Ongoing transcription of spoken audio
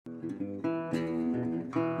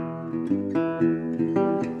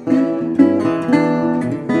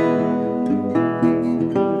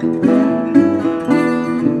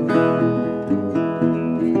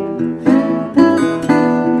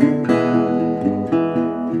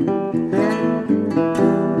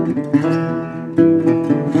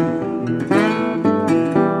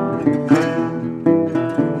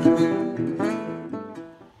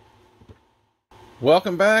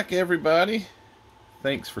Welcome back, everybody.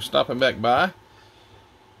 Thanks for stopping back by.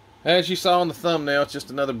 As you saw in the thumbnail, it's just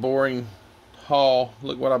another boring haul.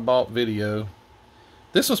 Look what I bought video.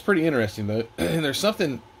 This was pretty interesting, though. And there's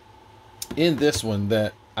something in this one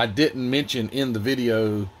that I didn't mention in the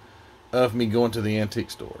video of me going to the antique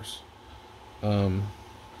stores. I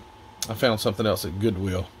found something else at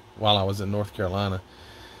Goodwill while I was in North Carolina.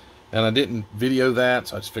 And I didn't video that,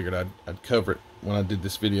 so I just figured I'd cover it when I did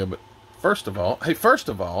this video. But first of all,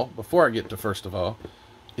 before I get to first of all,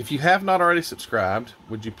 if you have not already subscribed,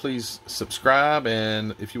 would you please subscribe?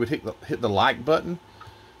 And if you would hit the like button,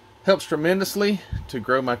 helps tremendously to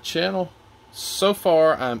grow my channel. So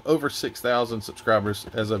far, I'm over 6,000 subscribers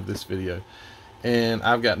as of this video. And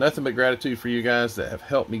I've got nothing but gratitude for you guys that have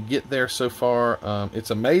helped me get there so far.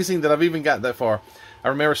 It's amazing that I've even got that far. I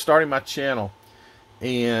remember starting my channel,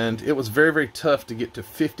 and it was very, very tough to get to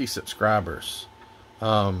 50 subscribers.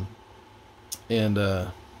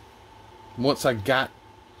 Once I got,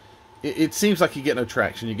 it seems like you get no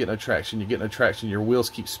traction. You get no traction. You get no traction. Your wheels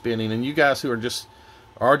keep spinning. And you guys who are just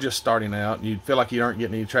starting out, and you feel like you aren't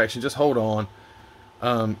getting any traction, just hold on.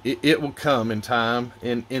 It will come in time,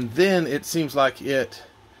 and then it seems like it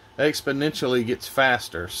exponentially gets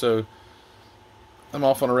faster. So I'm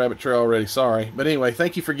off on a rabbit trail already, sorry. But anyway,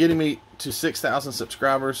 thank you for getting me to 6,000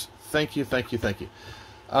 subscribers. Thank you, thank you, thank you.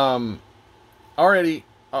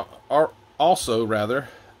 Also,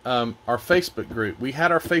 our Facebook group. We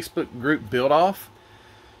had our Facebook group built off,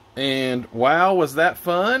 and wow, was that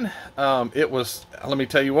fun. It was, let me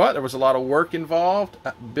tell you what, there was a lot of work involved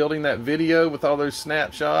building that video with all those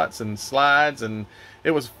snapshots and slides, and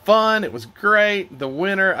it was fun. It was great. The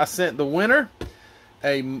winner, I sent the winner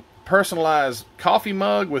a personalized coffee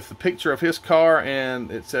mug with the picture of his car, and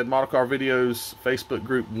it said Model Car Videos Facebook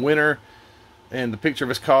group winner, and the picture of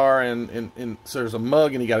his car, and so there's a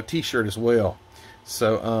mug, and he got a t-shirt as well.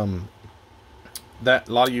 So that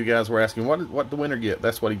a lot of you guys were asking what did the winner get.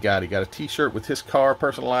 That's what he got. He got a t-shirt with his car,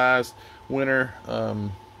 personalized winner.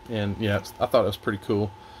 And yeah, I thought it was pretty cool.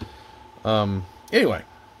 Anyway,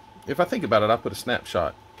 if I think about it, I put a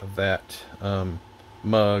snapshot of that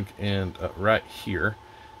mug and right here,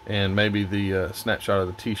 and maybe the snapshot of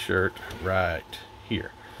the t-shirt right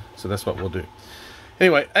here. So that's what we'll do.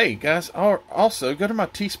 Anyway, hey guys, also go to my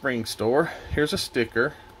Teespring store. Here's a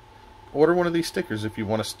sticker. Order one of these stickers if you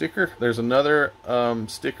want a sticker. There's another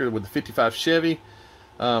sticker with the 55 Chevy.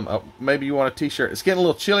 Maybe you want a t-shirt. It's getting a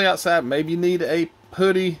little chilly outside. Maybe you need a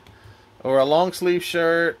hoodie or a long sleeve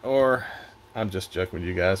shirt, or I'm just joking with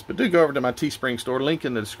you guys. But do go over to my Teespring store, link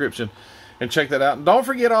in the description, and check that out. And don't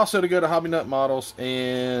forget also to go to Hobby Nut Models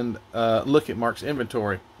and look at Mark's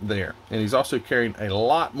inventory there. And he's also carrying a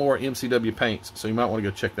lot more MCW paints, so you might want to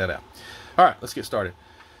go check that out. All right, let's get started.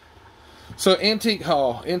 So antique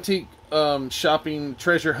haul, antique shopping,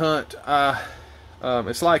 treasure hunt.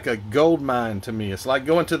 It's like a gold mine to me. It's like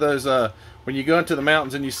going to those when you go into the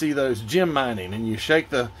mountains and you see those gem mining, and you shake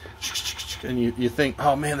the and you think,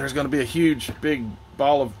 oh man, there's going to be a huge big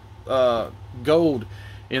ball of gold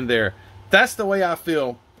in there. That's the way I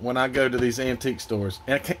feel when I go to these antique stores,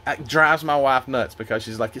 and it drives my wife nuts, because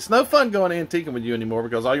she's like, it's no fun going antiquing with you anymore,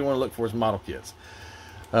 because all you want to look for is model kits.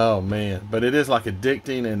 Oh man, but it is like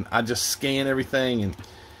addicting, and I just scan everything,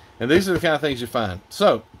 and these are the kind of things you find.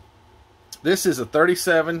 So this is a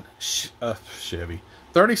 37 Chevy,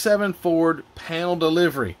 37 Ford panel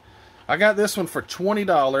delivery. I got this one for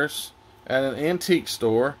 $20 at an antique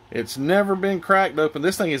store. It's never been cracked open.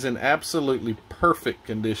 This thing is in absolutely perfect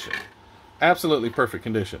condition. Absolutely perfect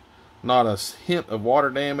condition. Not a hint of water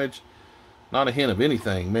damage. Not a hint of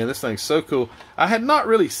anything. Man, this thing's so cool. I had not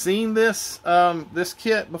really seen this this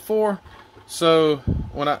kit before, so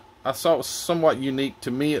when I saw it was somewhat unique to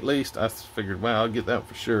me, at least, I figured, wow, I'll get that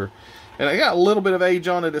for sure. And I got a little bit of age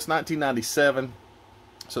on it. It's 1997,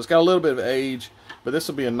 so it's got a little bit of age, but this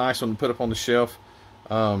will be a nice one to put up on the shelf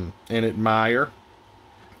and admire.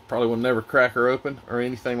 Probably will never crack her open or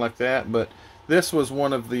anything like that, but this was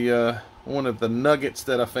one of the nuggets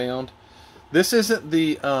that I found. This isn't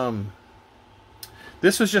the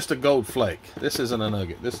this was just a gold flake. This isn't a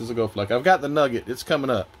nugget. This is a gold flake. I've got the nugget. It's coming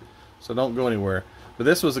up, so don't go anywhere. But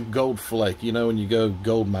this was a gold flake. You know, when you go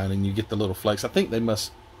gold mining, you get the little flakes. I think they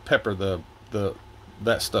must pepper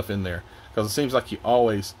that stuff in there, because it seems like you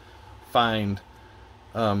always find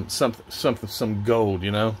some gold, you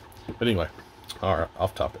know. But anyway, all right,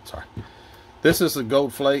 off topic. Sorry. This is a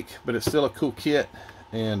gold flake, but it's still a cool kit.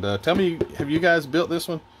 And tell me, have you guys built this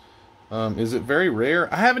one? Is it very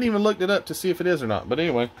rare? I haven't even looked it up to see if it is or not. But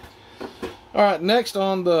anyway, all right. Next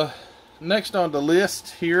on the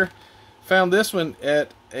list here, found this one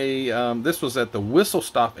at a this was at the Whistle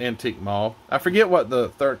Stop Antique Mall. I forget what the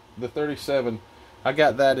 37. I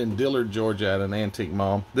got that in Dillard, Georgia, at an antique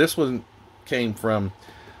mall. This one came from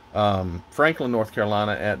Franklin, North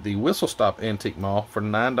Carolina, at the Whistle Stop Antique Mall for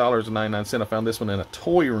 $9.99. I found this one in a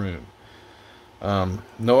toy room.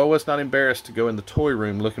 No, I was not embarrassed to go in the toy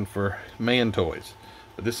room looking for man toys.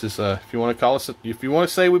 But this is, if you want to call us, if you want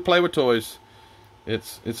to say we play with toys,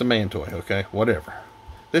 it's a man toy, okay? Whatever.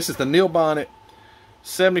 This is the Neil Bonnet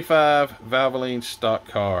 75 Valvoline stock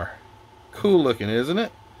car. Cool looking, isn't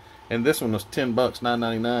it? And this one was $10,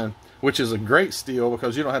 $9.99, which is a great steal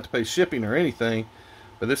because you don't have to pay shipping or anything.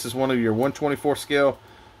 But this is one of your 1/24 scale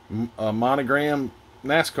monogram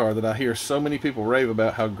NASCAR that I hear so many people rave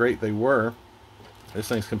about how great they were. This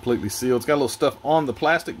thing's completely sealed. It's got a little stuff on the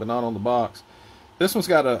plastic, but not on the box. This one's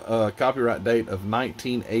got a copyright date of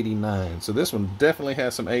 1989. So this one definitely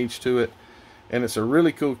has some age to it. And it's a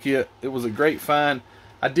really cool kit. It was a great find.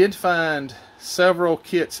 I did find several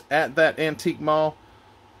kits at that antique mall,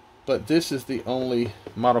 but this is the only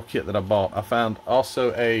model kit that I bought. I found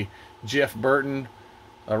also a Jeff Burton,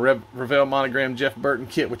 a Revell Monogram Jeff Burton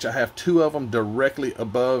kit, which I have 2 of them directly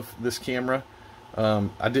above this camera.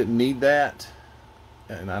 I didn't need that.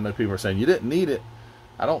 And I know people are saying, you didn't need it.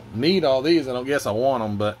 I don't need all these. I don't guess I want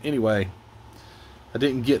them. But anyway, I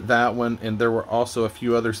didn't get that one. And there were also a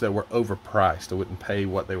few others that were overpriced. I wouldn't pay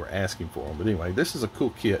what they were asking for them. But anyway, this is a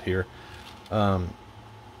cool kit here. Valvoline,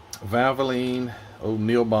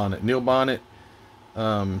 Neil Bonnet. Neil Bonnet,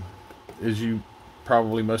 as you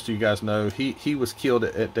probably most of you guys know, he was killed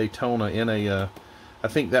at Daytona in a, I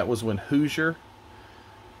think that was when Hoosier,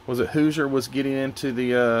 was it Hoosier was getting into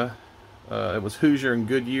the, it was Hoosier and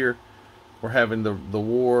Goodyear were having the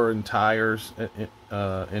war in tires in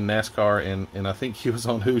NASCAR, and I think he was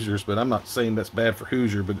on Hoosiers, but I'm not saying that's bad for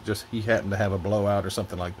Hoosier, but it just, he happened to have a blowout or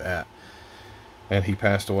something like that, and he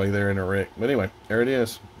passed away there in a wreck. But anyway, there it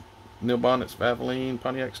is. Neil Bonnet's Valvoline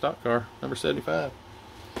Pontiac stock car, number 75.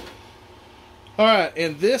 Alright,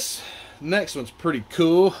 and this next one's pretty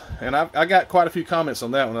cool, and I got quite a few comments on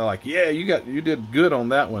that one. They're like, yeah, you did good on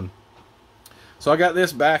that one. So I got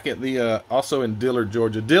this back at the, also in Dillard,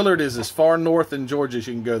 Georgia. Dillard is as far north in Georgia as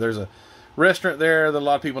you can go. There's a restaurant there that a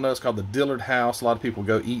lot of people know. It's called the Dillard House. A lot of people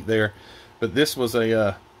go eat there. But this was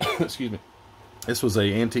a, excuse me, this was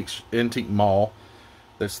a antique mall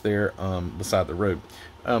that's there beside the road.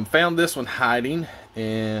 Found this one hiding,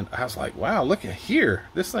 and I was like, wow, look at here.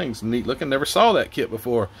 This thing's neat looking. Never saw that kit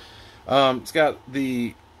before. It's got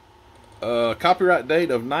the copyright date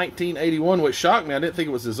of 1981, which shocked me. I didn't think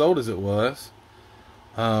it was as old as it was.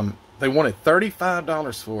 They wanted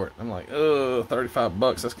 $35 for it. I'm like, oh,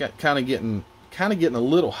 $35. That's kind of getting a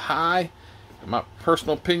little high, in my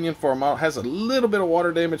personal opinion, for a model. It has a little bit of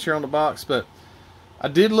water damage here on the box, but I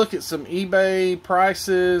did look at some eBay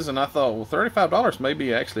prices, and I thought, well, $35 may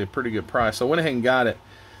be actually a pretty good price. So I went ahead and got it.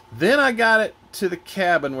 Then I got it to the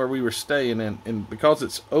cabin where we were staying, and because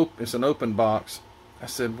it's an open box, I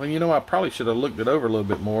said, well, you know, I probably should have looked it over a little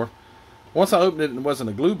bit more. Once I opened it and it wasn't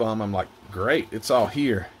a glue bomb, I'm like, great, it's all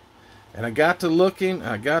here. And I got to looking,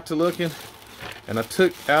 and I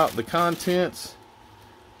took out the contents,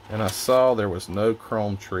 and I saw there was no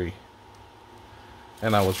chrome tree.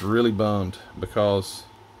 And I was really bummed because,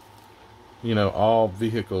 you know, all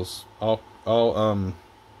vehicles, all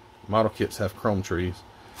model kits have chrome trees.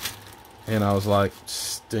 And I was like,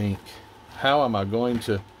 stink. How am I going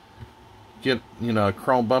to get, you know, a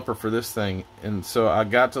chrome bumper for this thing? And so I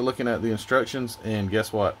got to looking at the instructions, and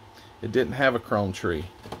guess what? It didn't have a chrome tree.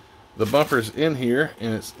 The bumper's in here,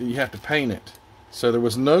 and you have to paint it. So there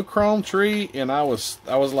was no chrome tree, and I was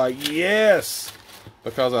like, yes,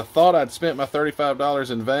 because I thought I'd spent my $35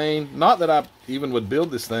 in vain. Not that I even would build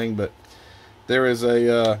this thing, but there is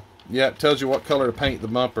a yeah, it tells you what color to paint the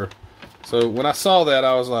bumper. So when I saw that,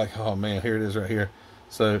 I was like, oh man, here it is right here.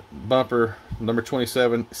 So bumper number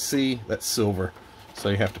 27C, that's silver, so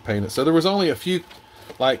you have to paint it. So there was only a few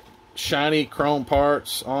like shiny chrome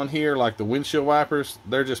parts on here, like the windshield wipers.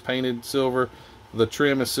 They're just painted silver. The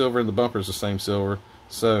trim is silver, and the bumper is the same silver.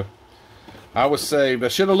 So I was saved. I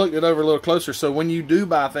should have looked it over a little closer. So when you do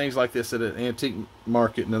buy things like this at an antique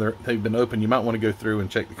market and they've been open, you might want to go through and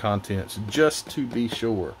check the contents just to be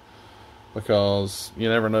sure, because you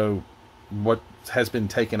never know what has been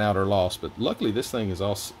taken out or lost. But luckily this thing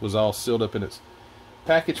was all sealed up in its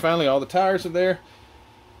package. Finally, all the tires are there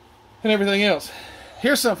and everything else.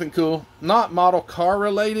 Here's something cool, not model car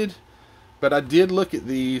related, but I did look at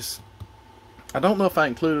these. I don't know if I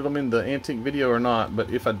included them in the antique video or not, but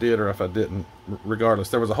if I did or if I didn't, regardless,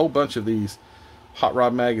 there was a whole bunch of these Hot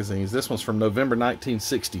Rod magazines. This one's from November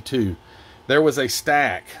 1962, there was a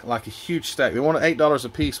stack, like a huge stack. They wanted $8 a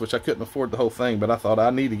piece, which I couldn't afford the whole thing, but I thought I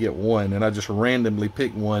need to get one, and I just randomly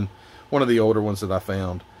picked one of the older ones that I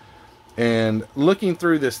found. And looking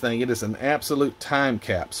through this thing, it is an absolute time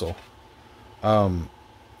capsule. Oh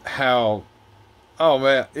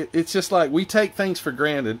man, it's just like we take things for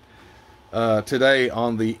granted today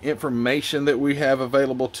on the information that we have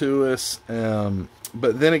available to us.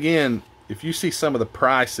 But then again, if you see some of the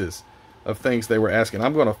prices of things they were asking,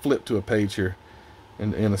 I'm going to flip to a page here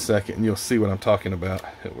in a second, and you'll see what I'm talking about.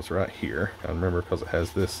 It was right here. I remember because it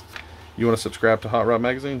has this. You want to subscribe to Hot Rod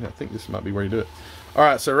Magazine? I think this might be where you do it. All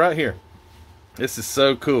right, so right here, this is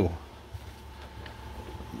so cool,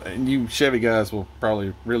 and you Chevy guys will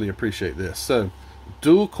probably really appreciate this. So,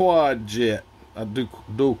 dual quad jet,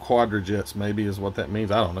 dual quadrajets maybe is what that means.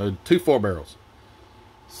 I don't know. 2 4-barrels.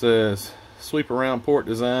 Says sweep around port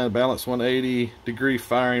design, balance 180-degree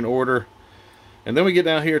firing order, and then we get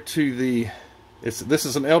down here to the. This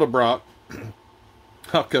is an Edelbrock.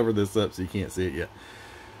 I'll cover this up so you can't see it yet.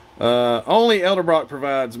 Only Edelbrock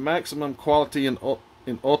provides maximum quality and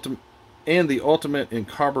the ultimate in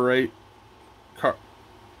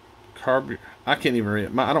I can't even read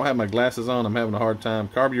it. I don't have my glasses on. I'm having a hard time.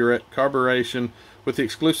 Carburation with the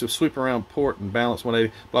exclusive sweep around port and balance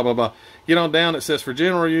 180. Blah blah blah. Get on down. It says for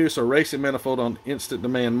general use or racing manifold on instant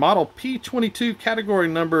demand. Model P22, category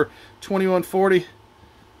number 2140.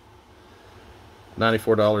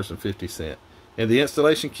 $94.50. And the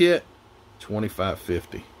installation kit,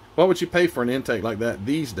 $25.50. What would you pay for an intake like that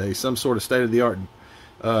these days? Some sort of state-of-the-art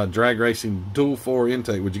drag racing dual 4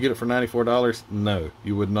 intake. Would you get it for $94? No,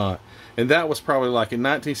 you would not. And that was probably like in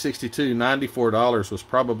 1962, $94 was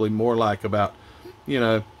probably more like about,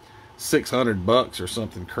 $600 or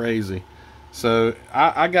something crazy. So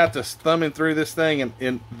I got to thumbing through this thing,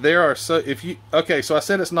 and there are so I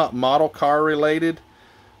said it's not model car related,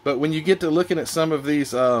 but when you get to looking at some of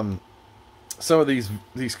these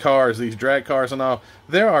these cars, these drag cars and all,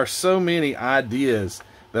 there are so many ideas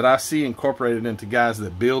that I see incorporated into guys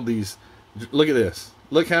that build these. Look at this.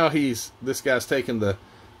 Look how this guy's taken the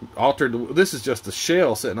altered. This is just a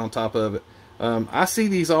shell sitting on top of it. I see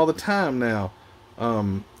these all the time now.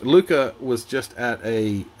 Luca was just at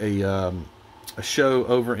a show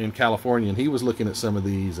over in California, and he was looking at some of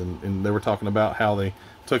these, and they were talking about how they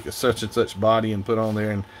took a such and such body and put on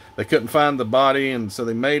there, and they couldn't find the body, and so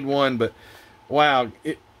they made one. But wow,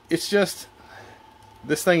 it's just,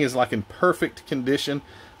 this thing is like in perfect condition.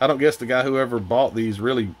 I don't guess the guy whoever bought these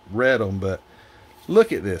really read them, but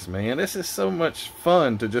look at this, man. This is so much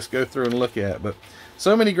fun to just go through and look at. But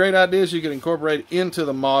so many great ideas you can incorporate into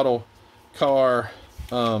the model car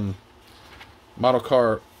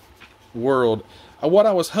world. What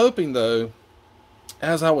I was hoping, though,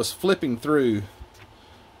 as I was flipping through,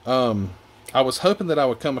 I was hoping that I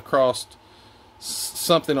would come across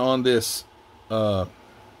something on this,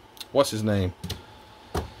 what's his name?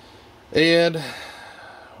 Ed,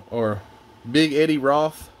 or Big Eddie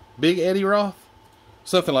Roth? Big Eddie Roth?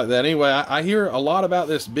 Something like that. Anyway, I hear a lot about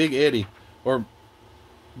this Big Eddie, or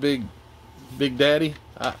Big Daddy,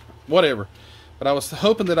 whatever. But I was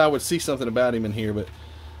hoping that I would see something about him in here, but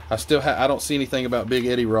I still I don't see anything about Big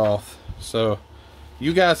Eddie Roth. So,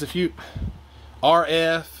 you guys, if you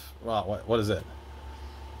RF, well, what is that?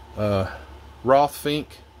 Roth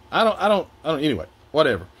Fink. I don't. Anyway,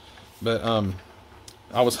 whatever. But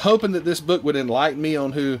I was hoping that this book would enlighten me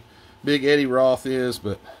on who Big Eddie Roth is,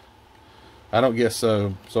 but I don't guess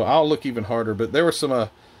so. So I'll look even harder. But there was there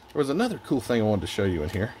was another cool thing I wanted to show you in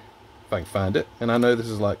here, if I can find it. And I know this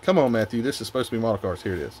is like, come on, Matthew, this is supposed to be model cars.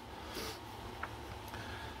 Here it is.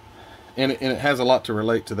 And it has a lot to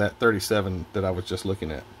relate to that 37 that I was just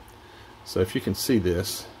looking at. So if you can see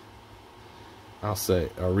this, I'll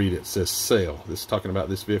read it. It says sale. This is talking about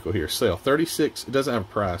this vehicle here. Sale. 36. It doesn't have a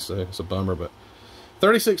price, so it's a bummer, but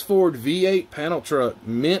 36 Ford V8 panel truck,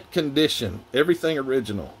 mint condition, everything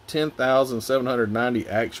original, 10,790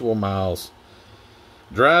 actual miles.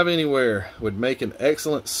 Drive anywhere, would make an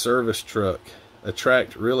excellent service truck,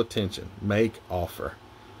 attract real attention, make offer.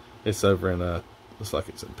 It's over in looks like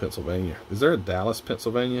it's in Pennsylvania. Is there a Dallas,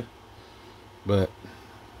 Pennsylvania? But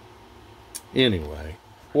anyway,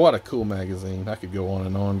 what a cool magazine. I could go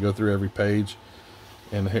on, go through every page.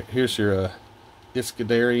 And here's your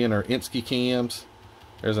Iskandarian or Insky cams.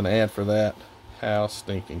 There's an ad for that. How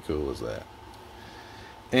stinking cool is that?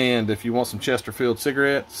 And if you want some Chesterfield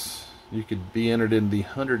cigarettes, you could be entered in the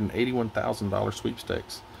 $181,000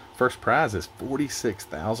 sweepstakes. First prize is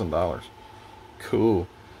 $46,000. Cool.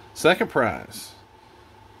 Second prize,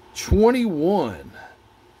 21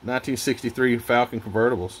 1963 Falcon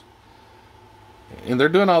convertibles. And they're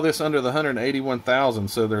doing all this under the 181,000.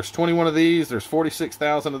 So there's 21 of these. There's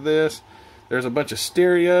 46,000 of this. There's a bunch of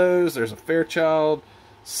stereos. There's a Fairchild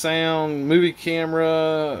sound movie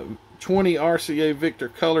camera, 20 RCA Victor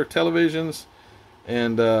color televisions,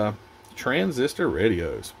 and transistor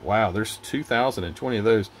radios. Wow, there's 2,020 of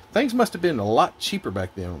those. Things must have been a lot cheaper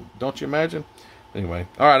back then, don't you imagine? Anyway,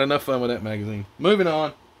 all right, enough fun with that magazine. Moving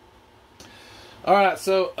on. All right,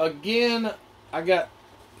 so again,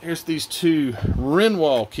 here's these two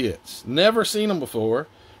Renwall kits. Never seen them before.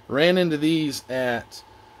 Ran into these at,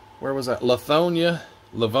 where was that? Livonia,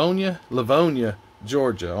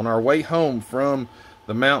 Georgia, on our way home from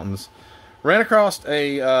the mountains. Ran across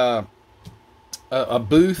a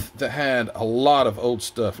booth that had a lot of old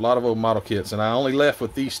stuff, a lot of old model kits, and I only left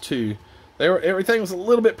with these two. Everything was a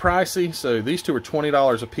little bit pricey, so these two were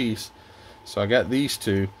 $20 a piece. So I got these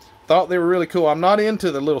two. Thought they were really cool. I'm not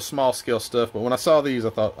into the little small scale stuff, but when I saw these, I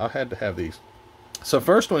thought I had to have these. So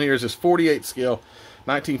first one here is this 48 scale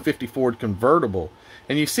 1950 Ford convertible.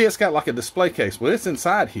 And you see it's got like a display case. Well, it's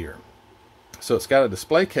inside here. So it's got a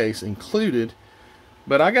display case included.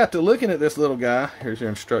 But I got to looking at this little guy. Here's your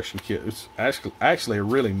instruction kit. It's actually a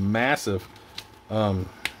really massive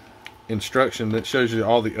instruction that shows you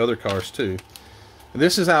all the other cars too. And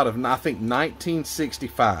this is out of, I think,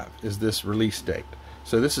 1965 is this release date.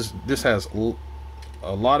 So this has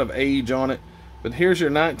a lot of age on it. But here's your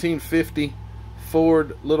 1950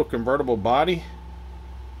 Ford little convertible body.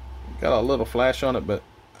 Got a little flash on it, but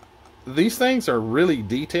these things are really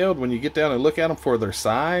detailed when you get down and look at them for their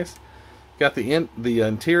size. Got the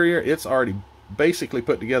interior. It's already basically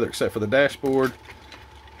put together except for the dashboard.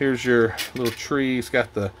 Here's your little tree. It's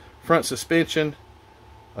got the front suspension,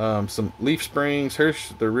 some leaf springs. Here's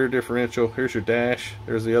the rear differential. Here's your dash.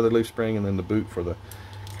 There's the other leaf spring, and then the boot for the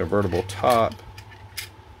convertible top.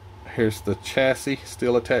 Here's the chassis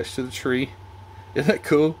still attached to the tree. Isn't that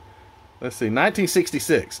cool? Let's see,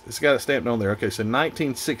 1966. It's got it stamped on there. Okay, so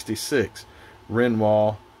 1966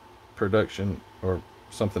 Renwall production or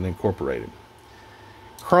something incorporated.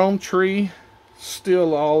 Chrome tree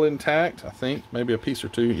still all intact, I think. Maybe a piece or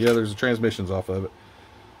two. Yeah, there's the transmissions off of it.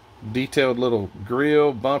 Detailed little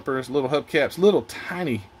grill, bumpers, little hubcaps, little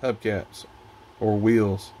tiny hubcaps or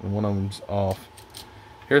wheels, and one of them's off.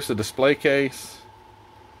 Here's the display case,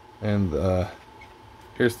 and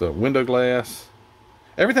here's the window glass.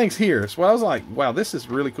 Everything's here. So I was like, wow, this is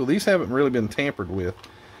really cool. These haven't really been tampered with.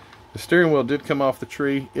 The steering wheel did come off the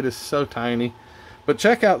tree. It is so tiny. But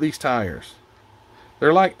check out these tires.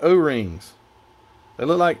 They're like O-rings. They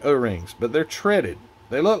look like O-rings, but they're treaded.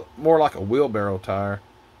 They look more like a wheelbarrow tire,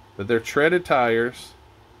 but they're treaded tires.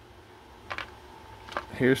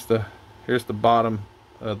 Here's the bottom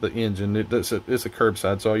of the engine. It's a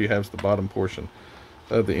curbside, so all you have is the bottom portion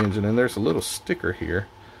of the engine. And there's a little sticker here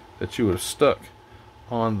that you would have stuck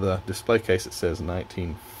on the display case. It says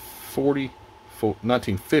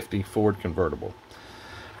 1950 Ford convertible.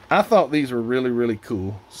 I thought these were really, really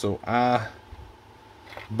cool, so I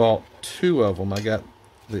bought two of them. I got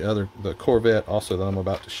the Corvette also that I'm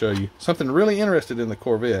about to show you. Something really interesting in the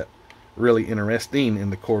Corvette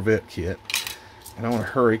kit. And I want to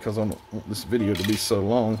hurry because I don't want this video to be so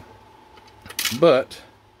long. But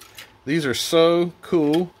these are so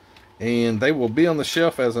cool, and they will be on the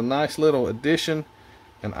shelf as a nice little addition.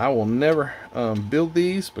 And I will never build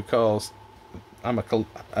these because I'm a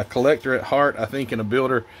collector at heart, I think, and a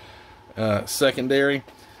builder secondary.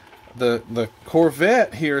 The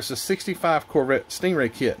Corvette here is a 65 Corvette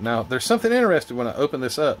Stingray kit. Now, there's something interesting when I open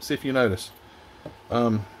this up. See if you notice.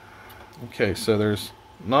 Okay, so there's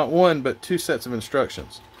not one, but two sets of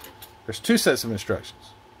instructions. There's two sets of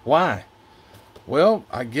instructions. Why? Well,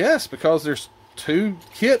 I guess because there's two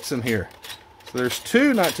kits in here. So there's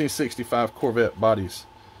two 1965 Corvette bodies.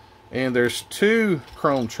 And there's two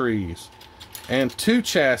chrome trees. And two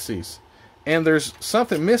chassis. And there's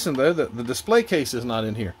something missing, though. That the display case is not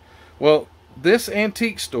in here. Well, this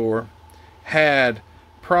antique store had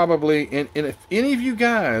probably, and if any of you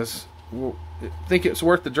guys think it's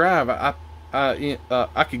worth the drive,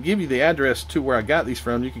 I could give you the address to where I got these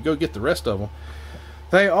from. You could go get the rest of them.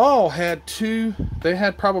 They all had they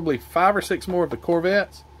had probably 5 or 6 more of the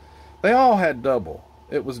Corvettes. They all had double.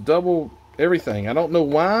 It was double everything. I don't know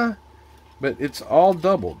why, but it's all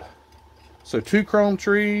doubled. So 2 chrome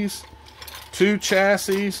trees, 2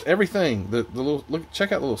 chassis, everything. The little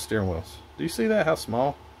check out the little steering wheels. Do you see that? How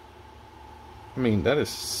small? I mean, that is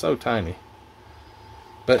so tiny.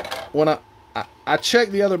 But when I check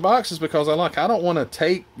the other boxes because I don't want to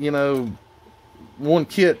take, one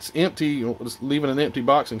kit's empty, just leaving an empty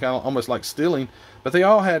box and kind of almost like stealing. But they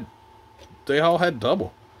all had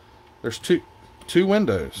double. There's two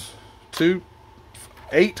windows, two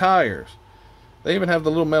 8 tires. They even have the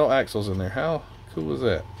little metal axles in there. How cool is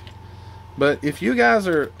that? But if you guys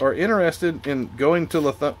are interested in going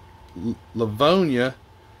to Livonia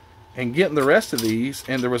and getting the rest of these,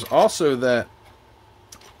 and there was also that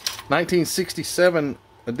 1967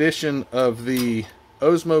 edition of the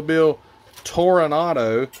Oldsmobile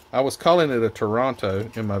Toronado. I was calling it a Toronto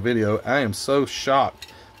in my video. I am so shocked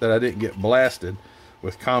that I didn't get blasted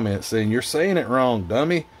with comments saying, "You're saying it wrong,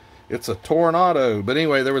 dummy. It's a Toronado." But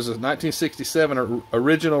anyway, there was a 1967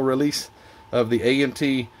 original release of the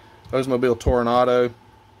A&T Oldsmobile Toronado,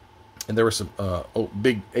 and there were some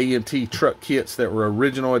big A&T truck kits that were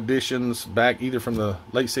original editions back either from the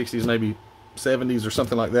late 60s, maybe 70s or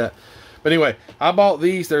something like that. But anyway, I bought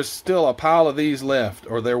these. There's still a pile of these left,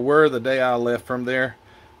 or there were the day I left from there.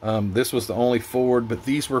 This was the only Ford, but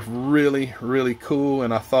these were really, really cool,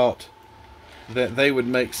 and I thought that they would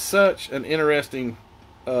make such an interesting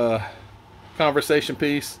conversation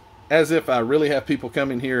piece, as if I really have people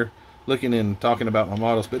coming here looking and talking about my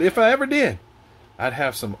models. But if I ever did, I'd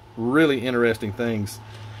have some really interesting things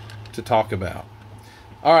to talk about.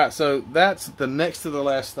 Alright, so that's the next to the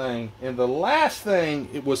last thing. And the last thing,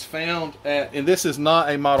 it was found at, and this is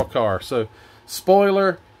not a model car. So,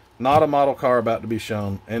 spoiler, not a model car about to be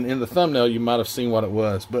shown. And in the thumbnail, you might have seen what it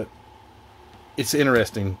was. But it's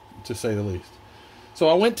interesting, to say the least. So,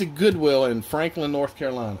 I went to Goodwill in Franklin, North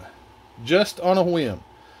Carolina. Just on a whim.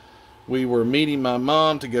 We were meeting my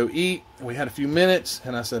mom to go eat. We had a few minutes.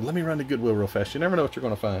 And I said, let me run to Goodwill real fast. You never know what you're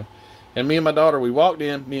going to find. And me and my daughter, we walked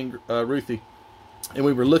in, me and Ruthie. And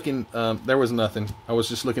we were looking, there was nothing. I was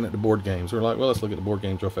just looking at the board games. We were like, well, let's look at the board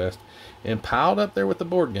games real fast. And piled up there with the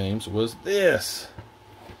board games was this.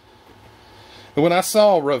 And when I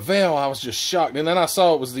saw Revell, I was just shocked. And then I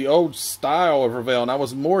saw it was the old style of Revell, and I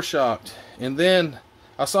was more shocked. And then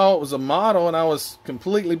I saw it was a model, and I was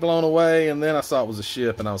completely blown away. And then I saw it was a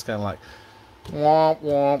ship, and I was kind of like, womp,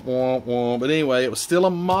 womp, womp, womp. But anyway, it was still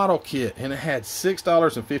a model kit, and it had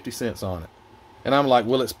 $6.50 on it. And I'm like,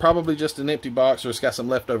 well, it's probably just an empty box, or it's got some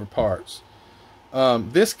leftover parts.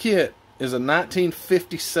 This kit is a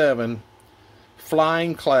 1957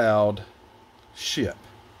 Flying Cloud ship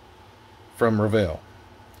from Revell.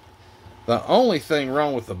 The only thing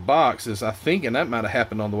wrong with the box is, I think, and that might have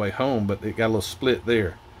happened on the way home, but it got a little split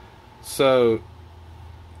there. So,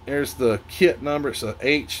 there's the kit number. It's a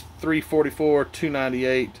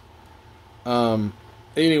H344-298.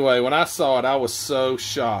 Anyway, when I saw it, I was so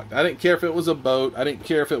shocked. I didn't care if it was a boat. I didn't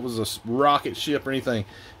care if it was a rocket ship or anything.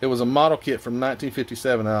 It was a model kit from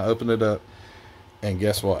 1957, and I opened it up. And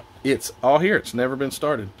guess what? It's all here. It's never been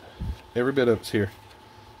started. Every bit of it's here.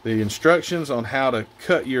 The instructions on how to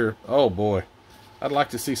cut your... Oh, boy. I'd like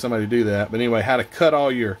to see somebody do that. But anyway, how to cut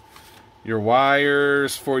all your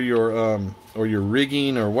wires for your... or your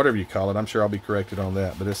rigging, or whatever you call it. I'm sure I'll be corrected on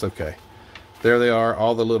that, but it's okay. There they are.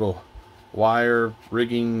 All the little... wire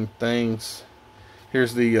rigging things.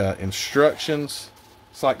 Here's the instructions.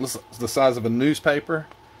 It's like the size of a newspaper.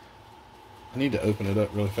 I need to open it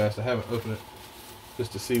up really fast. I haven't opened it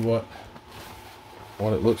just to see what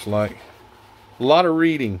it looks like. A lot of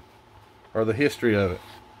reading, or the history of it.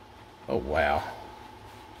 Oh wow,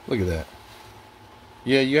 look at that.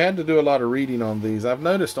 Yeah, you had to do a lot of reading on these. I've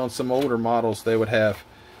noticed on some older models they would have,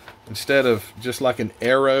 instead of just like an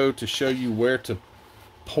arrow to show you where to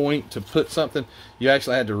point to put something, you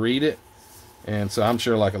actually had to read it. And so I'm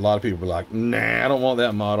sure like a lot of people were like, nah, I don't want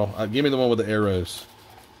that model. Give me the one with the arrows.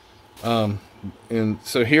 And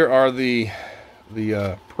so here are the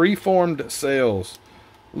preformed sails.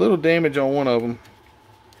 A little damage on one of them,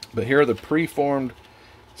 but here are the preformed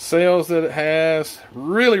sails that it has.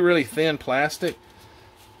 Really, really thin plastic.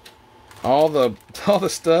 All the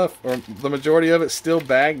stuff, or the majority of it, still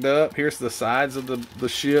bagged up. Here's the sides of the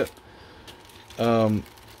ship.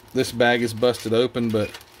 This bag is busted open,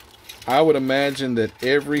 but I would imagine that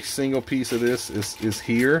every single piece of this is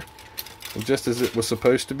here, just as it was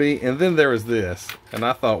supposed to be. And then there was this, and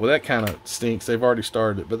I thought, well, that kind of stinks. They've already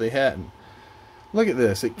started it, but they hadn't. Look at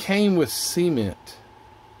this. It came with cement.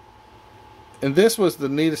 And this was the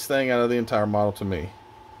neatest thing out of the entire model to me,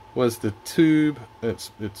 was the tube.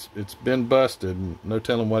 It's been busted, and no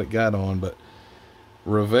telling what it got on, but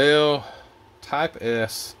Revell Type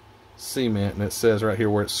S cement, and it says right here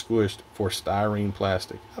where it's squished, for styrene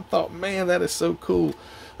plastic. I thought, man, that is so cool.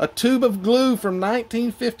 A tube of glue from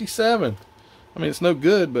 1957. I mean, it's no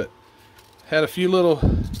good, but had a few little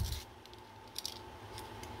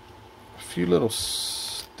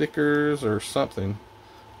stickers or something.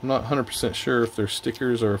 I'm not 100% sure if they're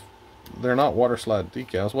stickers or if they're not water slide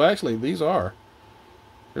decals. Well, actually, these are.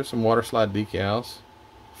 There's some water slide decals.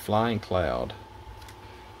 Flying Cloud.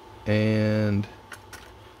 And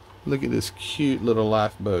Look at this cute little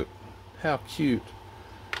lifeboat. How cute.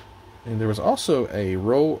 And there was also a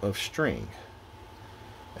roll of string.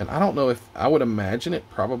 And I don't know if, I would imagine it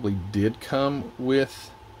probably did come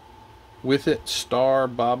with it. Star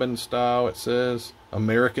bobbin style, it says.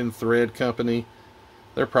 American Thread Company.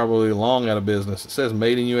 They're probably long out of business. It says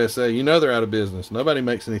made in USA. You know they're out of business. Nobody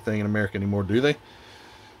makes anything in America anymore, do they?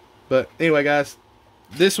 But anyway, guys,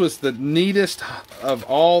 this was the neatest of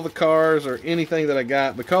all the cars or anything that I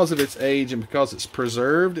got because of its age and because it's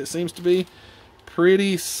preserved. It seems to be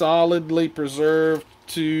pretty solidly preserved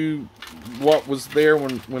to what was there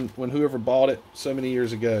when whoever bought it so many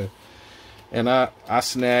years ago. And I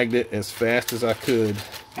snagged it as fast as I could.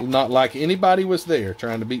 Not like anybody was there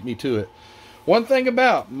trying to beat me to it. One thing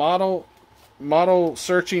about model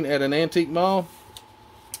searching at an antique mall,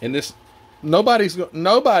 and this, nobody's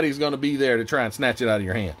going to be there to try and snatch it out of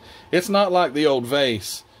your hand. It's not like the old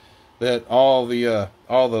vase that all the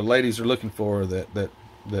ladies are looking for that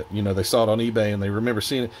you know, they saw it on eBay and they remember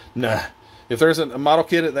seeing it. Nah. If there's a model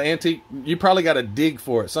kit at the antique, you probably got to dig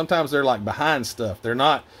for it. Sometimes they're like behind stuff. They're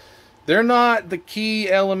not the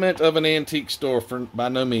key element of an antique store by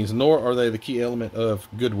no means, nor are they the key element of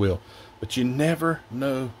Goodwill. But you never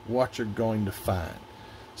know what you're going to find.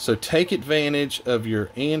 So take advantage of your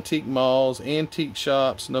antique malls, antique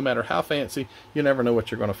shops, no matter how fancy. You never know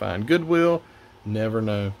what you're going to find. Goodwill, never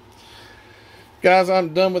know. Guys,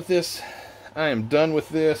 I'm done with this. I am done with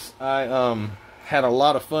this. I had a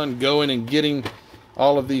lot of fun going and getting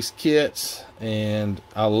all of these kits, and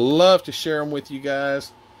I love to share them with you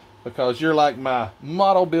guys because you're like my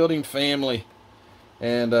model building family.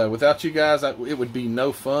 And without you guys, it would be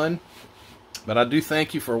no fun. But I do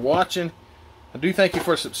thank you for watching. I do thank you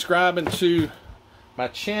for subscribing to my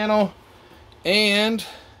channel. And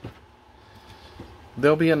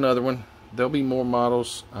there'll be another one. There'll be more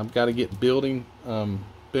models. I've got to get building.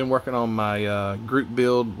 Been working on my group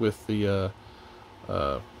build with the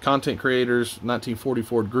Content Creators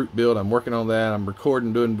 1944 group build. I'm working on that. I'm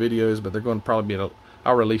recording, doing videos, but they're going to probably be,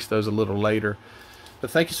 I'll release those a little later. But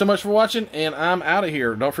thank you so much for watching, and I'm out of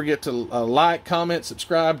here. Don't forget to like, comment,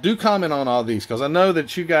 subscribe. Do comment on all these, because I know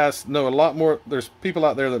that you guys know a lot more. There's people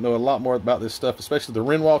out there that know a lot more about this stuff, especially the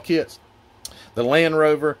Renwall kits, the Land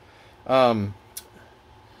Rover,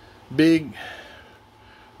 Big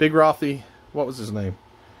Rothy, what was his name?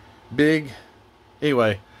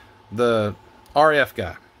 Anyway, the RF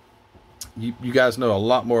guy. You guys know a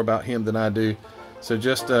lot more about him than I do. So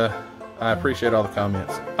just, I appreciate all the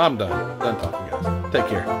comments. I'm done talking, guys. Take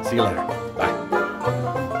care. See you later.